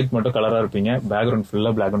மட்டும் சப்ஜெக்ட் மட்டும் கலரா இருப்பீங்க, பேக்ரவுண்ட்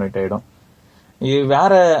ஃபுல்லா பிளாக் அண்ட் ஒயிட் ஆயிடும். இது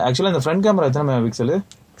வேற. ஆக்சுவலா இந்த ஃப்ரண்ட் கேமரா எத்தனை mega pixel?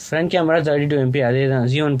 Front camera 32 MP. அதே தான்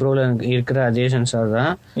Z1 Proல இருக்கிற அதே சென்சார் தான்.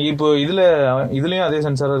 இப்போ இதுலயும் அதே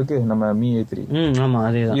சென்சாரா இருக்கு நம்ம Mi A3. ஆமா,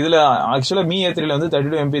 அதே தான். இதுல ஆக்சுவலா Mi A3ல வந்து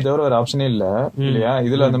 32 MP தவிர வேற ஆப்ஷனே இல்ல இல்லையா?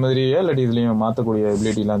 இதுல அந்த மாதிரி இல்லாட்டி இதுலயும் மாத்தக்கூடிய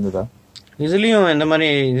எபிலிட்டி எல்லாம் இருந்ததா? இதுலயும் இந்த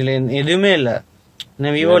மாதிரி இதுல எதுவுமே இல்ல.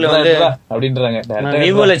 விவோல வந்து அப்படின்றாங்க,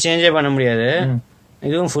 விவோல சேஞ்சே பண்ண முடியாது.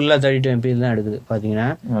 இதுவும் ஃபுல்லா 32 MP தான் எடுக்குது பாத்தீங்கன்னா.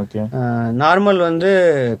 நார்மல் வந்து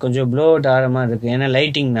கொஞ்சம் ப்ளோ அவுட் ஆகிற மாதிரி இருக்கு, ஏன்னா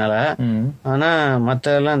லைட்டிங்னால. ஆனா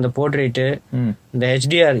மத்ததெல்லாம் இந்த போர்ட்ரேட் இந்த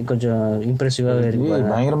HDR கொஞ்சம் இம்ப்ரெசிவாவே இருக்கு,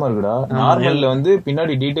 பயங்கரமா இருக்குடா. நார்மல்ல வந்து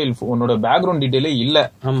பின்னாடி டீடைல் உன்னோட பேக்ரவுண்ட் டீடைலே இல்ல,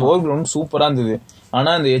 ஃபோர்கிரவுண்ட் சூப்பரா இருந்தது. ஆனா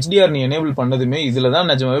இந்த HDR நீ எனேபிள் பண்ணதுமே இதுலதான்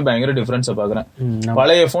நிஜமாவே பயங்கர டிஃபரன்ஸ் பாக்குறேன்.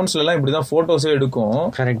 பழைய போன்ஸ்ல எல்லாம் இப்படிதான் போட்டோஸே எடுக்கும்.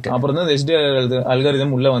 அப்புறம் தான் HDR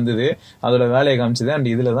அல்காரிதம் உள்ள வந்தது, அதோட வேலையை காமிச்சது. அண்ட்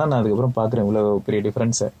இதுலதான் நான் அதுக்கப்புறம் பாக்குறேன் இவ்வளவு பெரிய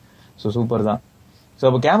டிஃபரன்ஸ். சோ சூப்பர் தான். சோ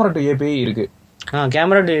அப்ப கேமரா டு API இருக்கு.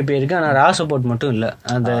 கேமரா டு API இருக்கு, ஆனா ரா சப்போர்ட் மட்டும் இல்ல.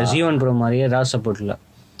 அந்த Z1 Pro மாதிரியே ரா சப்போர்ட் இல்ல,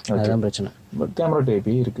 அதுதான் பிரச்சனை. பட் கேமரா டு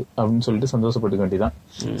API இருக்கு அப்படின்னு சொல்லிட்டு சந்தோஷப்பட்டுக்க வேண்டியதான்.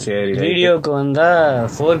 சரி, வீடியோக்கு வந்தா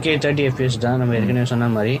 4K 30 FPS தான் நம்ம ஏற்கனவே சொன்ன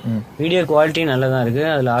மாதிரி. வீடியோ குவாலிட்டி நல்லா தான் இருக்கு,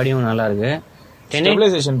 அதுல ஆடியோ நல்லா இருக்கு.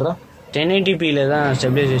 1080p தான்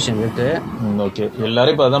ஸ்டெபிலைசேஷன் இருக்கு. ஓகே,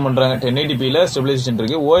 எல்லாரும் இப்ப அதான் பண்றாங்க. 1080p ஸ்டெபிலைசேஷன்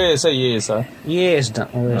இருக்கு. OS EAS தான்,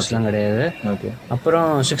 OSலாம் கிடையாது. அப்புறம்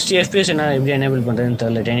 60 FPS என்ன எப்படி எனேபிள் பண்றதுன்னு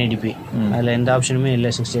தெரியல. 1080p அதுல எந்த ஆப்ஷனுமே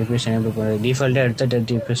இல்ல 60 FPS எனேபிள் பண்றது. டிஃபால்ட்டா எடுத்த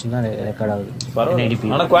 30 FPS தான் ரெக்கார்ட் ஆகுது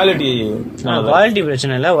 1080p. ஆனா குவாலிட்டி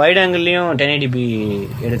பிரச்சனை இல்ல. வைட் ஆங்கிள்லயும் 1080p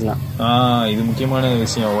எடுக்கலாம். இது முக்கியமான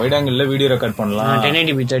விஷயம். வைட் ஆங்கிள்ல வீடியோ ரெக்கார்ட் பண்ணலாம்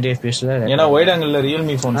 1080p 30 FPS ல. ஏன்னா வைட் ஆங்கிள்ல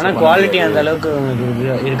ரியல்மி போன் ஆனா குவாலிட்டி அந்த அளவுக்கு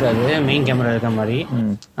இருக்காது. மெயின் கேமரா இருக்க மாதிரி.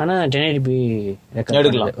 ஆனா 1080p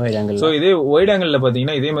எடுக்கலாம் வைட் ஆங்கிள். சோ இதே வைட் ஆங்கிள்ல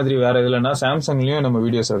பாத்தீங்கன்னா இதே மாதிரி வேற இதுலன்னா சாம்சங்லயும் நம்ம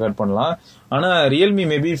வீடியோஸ் ரெக்கார்ட் பண்ணலாம். ஆனா ரியல்மி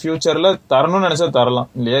மேபி ஃபியூச்சர்ல தரணும்னு நினைச்சா தரலாம்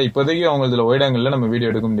இல்லையா? இப்போதைக்கு அவங்க இதுல வைட் ஆங்கிள்ல நம்ம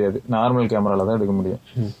வீடியோ எடுக்க முடியாது, நார்மல் கேமரால தான் எடுக்க முடியும்.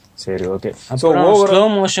 சரி ஓகே. ஸ்லோ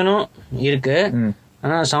மோஷனும் இருக்கு.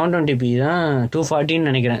 ஆனா 720p தான் 240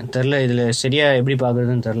 நினைக்கிறேன், தெரியல இதுல சரியா எப்படி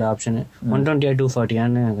பாக்குறதுன்னு தெரியல. ஆப்ஷன் 120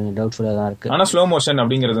 240 கொஞ்சம் டவுட்ஃபுல்லா தான் இருக்கு. ஆனா ஸ்லோ மோஷன்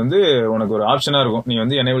அப்படிங்கிறது வந்து உனக்கு ஒரு ஆப்ஷனா இருக்கும், நீ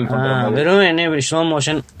வந்து எனேபிள் பண்ற மாதிரி. வெறும் எனேபிள் ஸ்லோ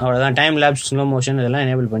மோஷன் அவ்வளவுதான், டைம் லேப்ஸ் ஸ்லோ மோஷன் இதெல்லாம்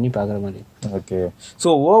எனேபிள் பண்ணி பாக்குற மாதிரி. ஓகே.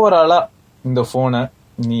 சோ ஓவராலா இந்த போனை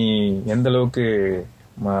நீ எந்த அளவுக்கு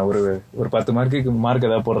ஒரு 10 மார்க்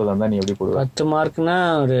ஏதாவது போடுறதா இருந்தா நீ எப்படி போடுவ? 10 மார்க்னா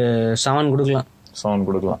ஒரு 7 கொடுக்கலாம். 7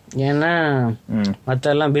 கொடுக்கலாம். ஏன்னா மத்த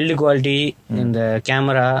எல்லாம் பில்டு குவாலிட்டி, இந்த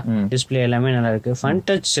கேமரா, டிஸ்பிளே எல்லாமே நல்லா இருக்கு. ஃபன்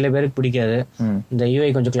டச் சில பேருக்கு பிடிக்காது, இந்த யூஐ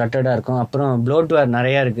கொஞ்சம் கிளட்டர்டா இருக்கும். அப்புறம் ப்ளோட்வேர்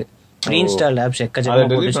நிறைய இருக்கு, ப்ரீ இன்ஸ்டால் ஆப்ஸ்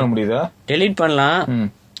எக்கச்சக்கமா டெலீட் பண்ணலாம்.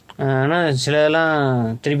 ஆனா சிலதெல்லாம்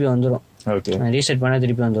திருப்பி வந்துடும், ரீசெட் பண்ணா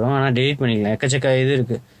திருப்பி வந்துடும். ஆனா டெலீட் பண்ணிக்கலாம், எக்கச்சக்க இது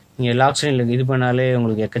இருக்கு. நீங்க லாக் ஸ்கிரீன்ல இது பண்ணாலே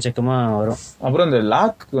உங்களுக்கு எக்கச்சக்கமா வரும். அப்புறம் இந்த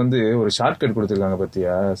லாக் வந்து ஒரு ஷார்ட்கட் கொடுத்துருக்காங்க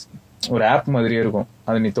பத்தியா, ஒரு ஆப் மாதிரியே இருக்கும்,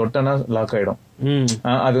 அது நீ தொட்டனா லாக் ஆயிடும்.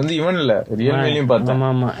 அது வந்து இவன் இல்ல ரியல்மிலயும் பார்த்தேன்,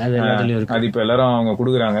 அது இப்ப எல்லாரும் அவங்க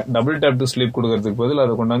குடுக்குறாங்க. டபுள் டேப் டு ஸ்லீப் குடுக்கறதுக்கு பதில்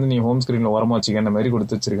அதை கொண்டாந்து நீ ஹோம் ஸ்கிரீன்ல ஓரமா வச்சுக்க மாதிரி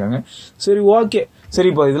கொடுத்து வச்சிருக்காங்க. சரி ஓகே. சரி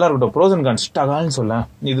இப்போ இதெல்லாம் இருக்கட்டும், ப்ரோஸ் அண்ட் கான்ஸ் டகால்னு சொல்ல,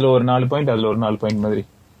 இதுல ஒரு 4 பாயிண்ட் அதுல ஒரு 4 பாயிண்ட் மாதிரி.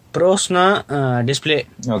 ப்ரோஸ்னா டிஸ்பிளே,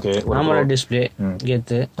 ஓகே, நார்மலா டிஸ்பிளே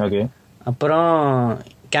கெத்து. ஓகே. அப்புறம்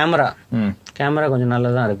கேமரா கொஞ்சம்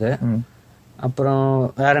நல்லதா இருக்கு. அப்புறம்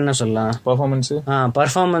வேற என்ன சொல்லலாம்,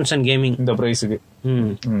 பர்ஃபார்மன்ஸ் அண்ட் கேமிங் இந்த பிரைஸ்க்கு.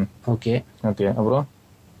 Okay okay.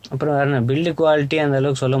 அப்புறம் வேற என்ன, பில்டு குவாலிட்டி அந்த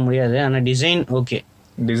அளவுக்கு சொல்ல முடியாது, ஆனா டிசைன் ஓகே.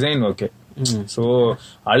 சோ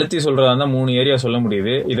அழுத்தி சொல்றதா இருந்தா 3 ஏரியா சொல்ல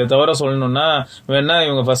முடியுது. இதை தவிர சொல்லணும்னா வேணா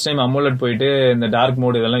இவங்க ஃபர்ஸ்ட் டைம் அமோலட் போயிட்டு இந்த டார்க்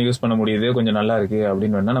மோட் இதெல்லாம் யூஸ் பண்ண முடியுது, கொஞ்சம் நல்லா இருக்கு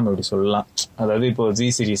அப்படின்னு வேணா நம்ம இப்படி சொல்லலாம். அதாவது இப்போ ஜி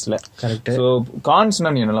சீரீஸ்ல. கரெக்ட். சோ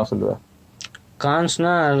கான்ஸ்னா நீ என்னெல்லாம் சொல்லுவ?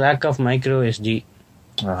 கான்ஸ்னா லேக் ஆஃப் மைக்ரோ எஸ்டி,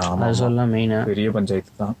 அது சொல்லலாம். மெயினா பெரிய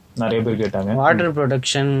பஞ்சாயத்து தான், நிறைய பேர் கேட்டாங்க. வாட்டர்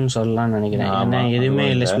ப்ரொடெக்ஷன் சொல்லலாம்னு நினைக்கிறேன், ஏன்னா எதுவுமே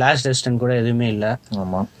இல்ல, ஸ்பிளாஷ் டெஸ்டன் கூட எதுவுமே இல்ல.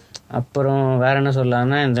 ஆமா. அப்புறம் வேற என்ன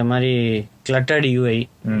சொல்லலாம்னா இந்த மாதிரி கிளட்டர்டு யூஐ,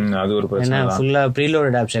 அது ஒரு பிரச்சனை, ஏன்னா ஃபுல்லா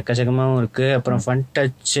ப்ரீலோடட் ஆப்ஸ் எக்கச்சக்கமாவும் இருக்கு. அப்புறம் ஃபன்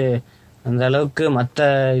டச் அந்த அளவுக்கு மத்த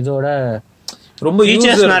இதோட ரொம்ப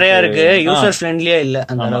ஃபீச்சர்ஸ் நிறைய இருக்கு, யூசர் ஃப்ரெண்ட்லியா இல்ல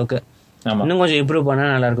அந்த அளவுக்கு. இன்னும் கொஞ்சம் இம்ப்ரூவ் பண்ணா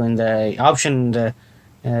நல்லா இருக்கும். இந்த ஆப்ஷன், இந்த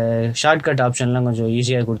ஷார்ட்கட் ஆப்ஷன்லாம் கொஞ்சம்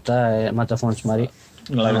ஈஸியா கொடுத்தா மற்ற போன்ஸ் மாதிரி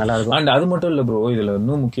நல்லா இருக்கும். அண்ட் அது மட்டும் இல்ல ப்ரோ, இதுல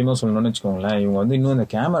இன்னும் முக்கியமா சொல்லணும்னு வச்சுக்கோங்களேன், இவங்க வந்து இன்னும் இந்த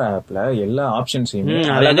கேமரா ஆப்ல எல்லா ஆப்ஷன்ஸையுமே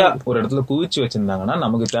அழகா ஒரு இடத்துல குவிச்சு வச்சிருந்தாங்கன்னா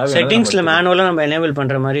நமக்கு தேவை. செட்டிங்ஸ்ல மேனுவலா நம்ம எனேபிள்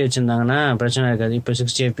பண்ற மாதிரி வச்சிருந்தாங்கன்னா பிரச்சனை இருக்காது. இப்போ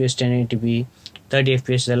 60 FPS 1080p 30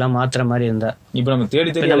 FPS இதெல்லாம் மாத்திர மாதிரி இருந்தா, இப்ப நம்ம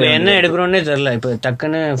தேடி நம்ம என்ன எடுக்கிறோம்னே தெரியல. இப்ப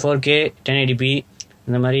டக்குன்னு 4K 1080p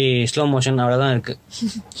இந்த மாதிரி ஸ்லோ மோஷன் அவ்வளவுதான் இருக்கு.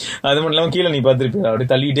 அது மட்டும் இல்லாம கீழே நீ பாத்துருப்பீங்க,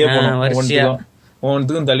 அப்படியே தள்ளிட்டே போனோம்,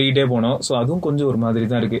 ஒவ்வொன்றுக்கும் தள்ளிக்கிட்டே போனோம். ஸோ அதுவும் கொஞ்சம் ஒரு மாதிரி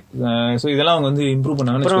தான் இருக்கு. ஸோ இதெல்லாம் அவங்க வந்து இம்ப்ரூவ்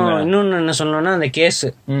பண்ணாங்கன்னு. அப்புறம் இன்னொன்னு என்ன சொல்லணும்னா, அந்த கேஸ்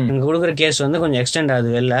இங்க கொடுக்குற கேஸ் வந்து கொஞ்சம் எக்ஸ்டெண்ட்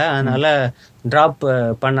ஆகுது வெளில, அதனால டிராப்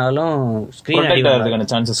பண்ணாலும் ஸ்கிரீன்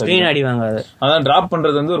அடி வாங்காது. அதான் டிராப்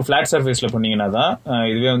பண்றது வந்து ஒரு பிளாட் சர்ஃபேஸ்ல பண்ணீங்கன்னா தான்,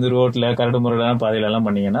 இதுவே வந்து ரோட்ல கரடு முரடான பாதையில எல்லாம்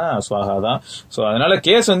பண்ணீங்கன்னா சுவாகா தான். ஸோ அதனால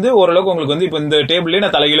கேஸ் வந்து ஓரளவுக்கு உங்களுக்கு வந்து இப்போ இந்த டேபிள்லயே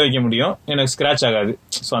நான் தலைகீழ வைக்க முடியும், எனக்கு ஸ்கிராச் ஆகாது.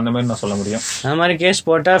 ஸோ அந்த மாதிரி நான் சொல்ல முடியும். அந்த மாதிரி கேஸ்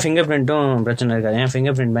போட்டா ஃபிங்கர் பிரிண்ட்டும் பிரச்சனை இருக்காது, ஏன்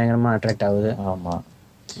ஃபிங்கர் பிரிண்ட் பயங்கரமா அட்ராக்ட் ஆகுது. ஆமா.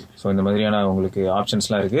 சோ இந்த மாதிரியான உங்களுக்கு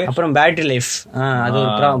ஆப்ஷன்ஸ்லாம் இருக்கு. அப்புறம் பேட்டரி லைஃப், அது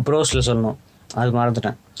ப்ரோஸ்ல சொல்லணும், அது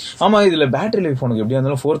மறந்துட்டேன். ஆமா, இதுல பேட்டரி லைஃப் உனக்கு எப்படியா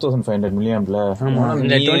இருந்தாலும் 4500 மில்லியாம்ப்ல.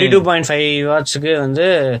 இந்த 22.5 வாட்ஸ்க்கு வந்து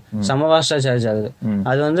செம வாட்ஸா சார்ஜ் ஆகுது.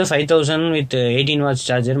 அது வந்து 5000 with 18 watts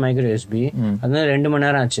charger micro USB, அது வந்து 2 மணி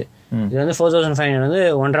நேரம் ஆச்சு. இது வந்து 4500 வந்து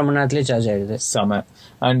 1.5 மணி நேரத்திலேயே சார்ஜ் ஆயிடுது. செம.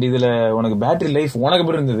 அண்ட் இதுல உனக்கு பேட்டரி லைஃப் உனக்கு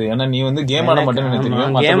எப்படி இருந்தது? ஏன்னா நீ வந்து கேம் ஆட மாட்டேன்னு எனக்கு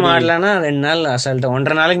தெரியும். கேம் ஆடலன்னா 2 நாள் அசால்ட்டா,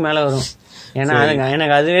 1.5 நாளைக்கு மேல வரும். ஏன்னா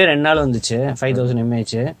எனக்கு அதுவே 2 நாள் வந்துச்சு 5000 mAh.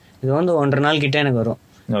 இது வந்து 1.5 நாள் கிட்ட எனக்கு வரும்.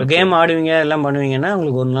 கேம் ஆடுவீங்க எல்லாம் பண்ணுவீங்கன்னா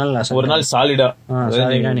உங்களுக்கு ஒரு நாள் சாலிடா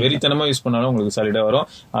வெறித்தனமா யூஸ் பண்ணாலும் உங்களுக்கு சாலிடா வரும்.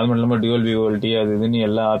 அது மட்டும் இல்லாம டியூவல் விவோலிட்டி அது இதுன்னு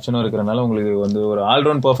எல்லா ஆப்ஷனும் இருக்கிறனால உங்களுக்கு வந்து ஒரு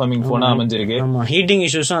ஆல்ரவுண்ட் பெர்ஃபார்மிங் போனா அமைஞ்சிருக்கு. ஹீட்டிங்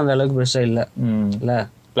இஷ்யூஸும் அந்த அளவுக்கு பெருசா இல்ல.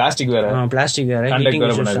 பிளாஸ்டிக் வேற ஹீட்டிங்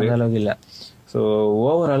இஷ்யூஸ் அந்த அளவுக்கு இல்ல. ஸோ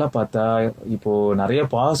ஓவராலா பார்த்தா இப்போ நிறைய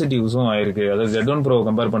பாசிட்டிவ்ஸும் ஆயிருக்கு. அதாவது Z1 Pro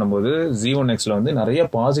கம்பேர் பண்ணும்போது Z1Xல வந்து நிறைய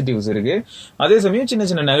பாசிட்டிவ்ஸ் இருக்கு, அதே சமயம் சின்ன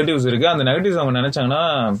சின்ன நெகட்டிவ்ஸ் இருக்கு. அந்த நெகட்டிவ்ஸ் அவங்க நினைச்சாங்கன்னா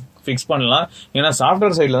ஃபிக்ஸ் பண்ணலாம். ஏன்னா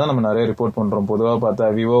சாஃப்ட்வேர் சைட்ல தான் நம்ம நிறைய ரிப்போர்ட் பண்றோம். பொதுவாக பார்த்தா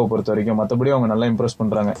விவோவை பொறுத்த வரைக்கும் மற்றபடி அவங்க நல்லா இம்ப்ரெஸ்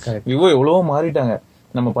பண்றாங்க. விவோ எவ்வளவோ மாறிட்டாங்க.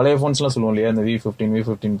 நம்ம பழைய போன்ஸ் எல்லாம் சொல்லுவோம் இல்லையா, இந்த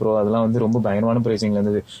V15 Pro அதெல்லாம் வந்து ரொம்ப பயங்கரமான பிரைசிங்ல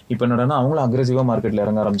இருந்தது. இப்ப என்னன்னா அவங்களும் அக்ரெசிவா மார்க்கெட்ல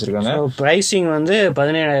இறங்க ஆரம்பிச்சிருக்காங்க. பிரைசிங் வந்து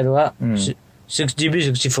 17000 ரூபாய், 6GB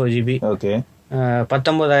 64GB. ஓகே.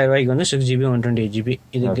 19,000 வந்து 6GB 128GB.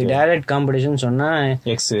 இதுக்கு டைரக்ட் காம்படிஷன் சொன்னா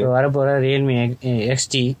வரப்போற ரியல்மி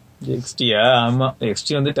XT. ஆமா,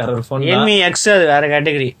 XT வந்து டெரர் ஃபோன். ரியல்மி எக்ஸ் அது வேற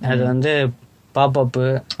கேட்டகரி. அது வந்து பாப்அப்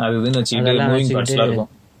அதுன்னு வச்சுக்கிட்டு மூவிங் பார்ட்ஸ்லாம்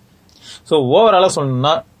இருக்கும். ஸோ ஓவராலா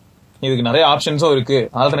சொல்லணும்னா இதுக்கு நிறைய ஆப்ஷன்ஸும் இருக்கு,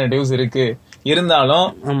 ஆல்டர்னேட்டிவ்ஸ் இருக்கு. இருந்தாலும்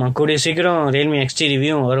ஆமா, கூடிய சீக்கிரம் ரியல்மி XT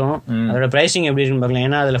ரிவ்யூ வரும். அதோட பிரைசிங் எப்படி இருக்குன்னு பார்க்கலாம்.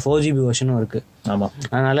 ஏன்னா அதுல 4GB வெர்ஷனும் இருக்கு. ஆமா,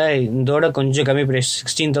 அதனால இதோட கொஞ்சம் கம்மி பிரைஸ்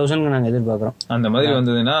 16,000 நாங்க எதிர்பார்க்கிறோம். அந்த மாதிரி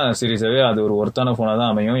வந்ததுன்னா சீரியஸாவே அது ஒரு ஒர்த்தான போனா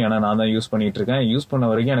தான் அமையும். ஏன்னா நான் தான் யூஸ் பண்ணிட்டு இருக்கேன். யூஸ் பண்ண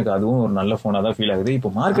வரைக்கும் எனக்கு அதுவும் ஒரு நல்ல போனா தான் ஃபீல் ஆகுது.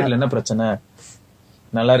 இப்போ மார்க்கெட்ல என்ன பிரச்சனை,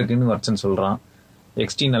 நல்லா இருக்குன்னு வர்ச்சன் சொல்றான்,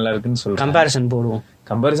 XT நல்லா இருக்குன்னு சொல்றான்.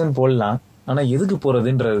 கம்பேரிசன் போடலாம். ஆனா எதுக்கு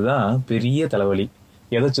போறதுன்றதுதான் பெரிய தலைவலி.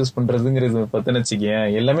 எதை சூஸ் பண்றதுங்கிறது பத்தன வச்சுக்கேன்,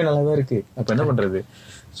 எல்லாமே நல்லாதான் இருக்கு. அப்ப என்ன பண்றது?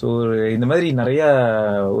 ஸோ இந்த மாதிரி நிறைய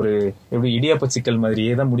ஒரு எப்படி இடியாப்ப சிக்கல்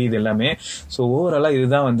மாதிரியே தான் முடியுது எல்லாமே. ஸோ ஓவராலா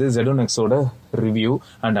இதுதான் வந்து Z1X-ஓட ரிவ்யூ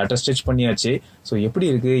அண்ட் அட்டஸ்டேஜ் பண்ணியாச்சு. ஸோ எப்படி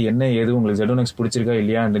இருக்கு, என்ன ஏது, உங்களுக்கு Z1X பிடிச்சிருக்கா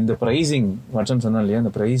இல்லையா, அண்ட் இந்த பிரைசிங் வட்சம் சொன்னா இல்லையா,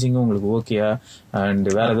 அந்த பிரைசிங்கும் உங்களுக்கு ஓகேயா, அண்ட்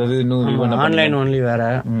வேற ஏதாவது இன்னும் ஆன்லைன் ஒன்லி வேற,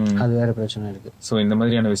 அது வேற பிரச்சனை இருக்கு. ஸோ இந்த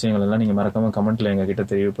மாதிரியான விஷயங்கள் எல்லாம் நீங்க மறக்காம கமெண்ட்ல எங்க கிட்ட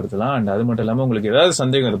தெரியப்படுத்தலாம். அண்ட் அது மட்டும் இல்லாம உங்களுக்கு ஏதாவது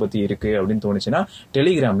சந்தேகம் அதை பத்தி இருக்கு அப்படின்னு தோணுச்சுன்னா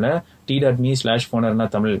டெலிகிராம்ல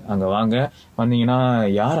t.me/phonerna-tamil அங்க வாங்க. வந்தீங்கன்னா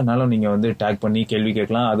யாரனாலும் நீங்க வந்து டேக் பண்ணி கேள்வி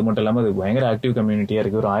கேட்கலாம். அது மட்டும் இல்லாம அது பயங்கர ஆக்டிவ் கம்யூனிட்டியா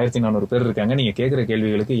இருக்கு. ஒரு 1400 பேர் இருக்காங்க. நீங்க கேட்கிற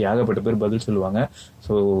கேள்விகளுக்கு ஏகப்பட்ட பேர் பதில் சொல்லுவாங்க.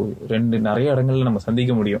 ஸோ நிறைய இடங்கள்ல நம்ம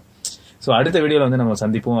சந்திக்க முடியும். ஸோ அடுத்த வீடியோல வந்து நம்ம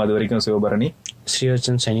சந்திப்போம். அது வரைக்கும் சிவபரணி,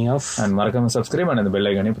 ஸ்ரீவர்ச்சன் சைனிங் ஆஃப். அண்ட் மறக்காம சப்ஸ்கிரைப் அண்ட் அந்த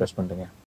பெல் ஐகானையும் பிரஸ் பண்ணுங்க.